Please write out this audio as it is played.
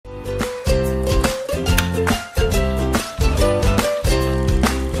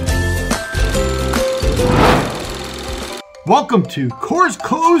Welcome to Core's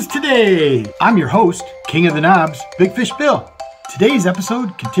Closed Today. I'm your host, King of the Knobs, Big Fish Bill. Today's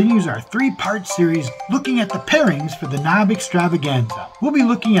episode continues our three-part series looking at the pairings for the knob extravaganza. We'll be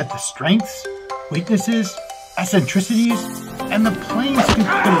looking at the strengths, weaknesses, eccentricities, and the plain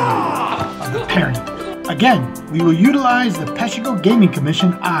stupidity of the pairing. Again, we will utilize the Peshigo Gaming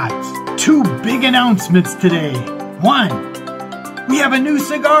Commission odds. Two big announcements today. One, we have a new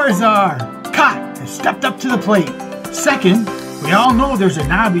cigar czar. Cot has stepped up to the plate. Second, we all know there's a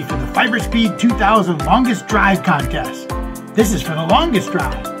knobby for the FiberSpeed 2000 Longest Drive Contest. This is for the longest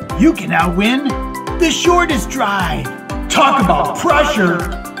drive. You can now win the shortest drive. Talk about pressure.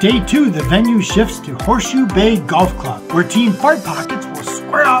 Day 2, the venue shifts to Horseshoe Bay Golf Club, where Team Fart Pockets will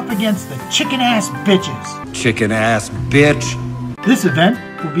square off against the chicken-ass bitches. Chicken-ass bitch. This event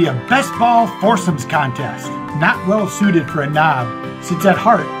will be a best ball foursomes contest, not well suited for a knob, since at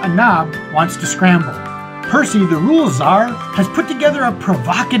heart, a knob wants to scramble. Percy, the rules czar, has put together a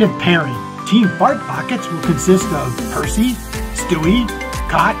provocative pairing. Team Fart Pockets will consist of Percy, Stewie,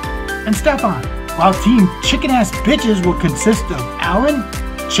 Cot, and Stefan, while Team Chicken Ass Bitches will consist of Alan,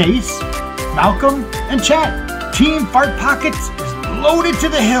 Chase, Malcolm, and Chet. Team Fart Pockets is loaded to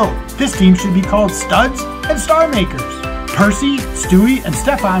the hill. This team should be called Studs and Star Makers. Percy, Stewie, and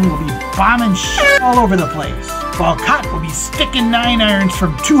Stefan will be bombing shit all over the place, while Cot will be sticking 9 irons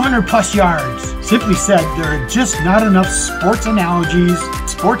from 200 plus yards. Simply said, there are just not enough sports analogies,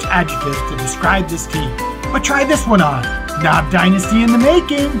 sports adjectives to describe this team. But try this one on. Knob Dynasty in the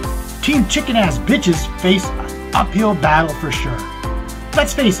making. Team Chicken Ass Bitches face an uphill battle for sure.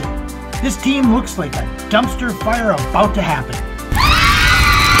 Let's face it, this team looks like a dumpster fire about to happen.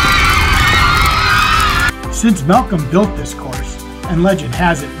 Since Malcolm built this course, and legend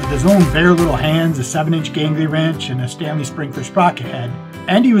has it with his own bare little hands, a 7-inch gangly wrench, and a Stanley spring for sprocket head,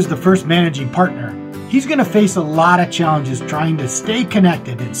 and he was the first managing partner, he's going to face a lot of challenges trying to stay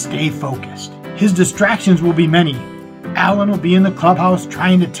connected and stay focused. His distractions will be many. Alan will be in the clubhouse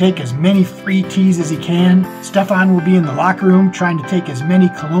trying to take as many free tees as he can. Stefan will be in the locker room trying to take as many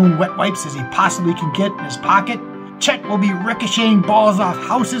cologne wet wipes as he possibly can get in his pocket. Chet will be ricocheting balls off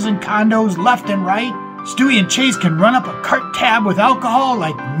houses and condos left and right. Stewie and Chase can run up a cart tab with alcohol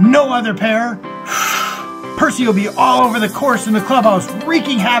like no other pair. Percy will be all over the course in the clubhouse,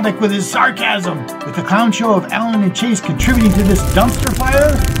 wreaking havoc with his sarcasm. With the clown show of Alan and Chase contributing to this dumpster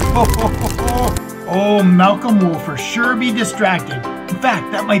fire, oh, Malcolm will for sure be distracted. In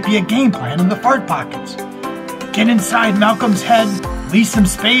fact, that might be a game plan in the Fart Pockets. Get inside Malcolm's head, leave some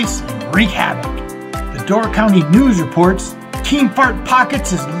space, and wreak havoc. The Door County News reports Team Fart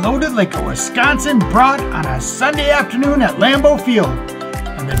Pockets is loaded like a Wisconsin brat on a Sunday afternoon at Lambeau Field.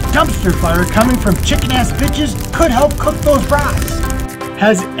 And the dumpster fire coming from Chicken Ass Bitches could help cook those brats.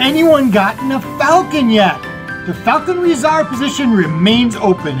 Has anyone gotten a Falcon yet? The Falconry czar position remains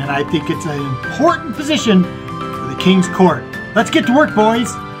open, and I think it's an important position for the King's Court. Let's get to work,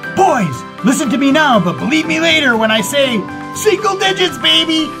 boys. Boys, listen to me now, but believe me later when I say single digits,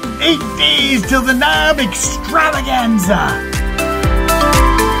 baby. 8 days till the knob extravaganza.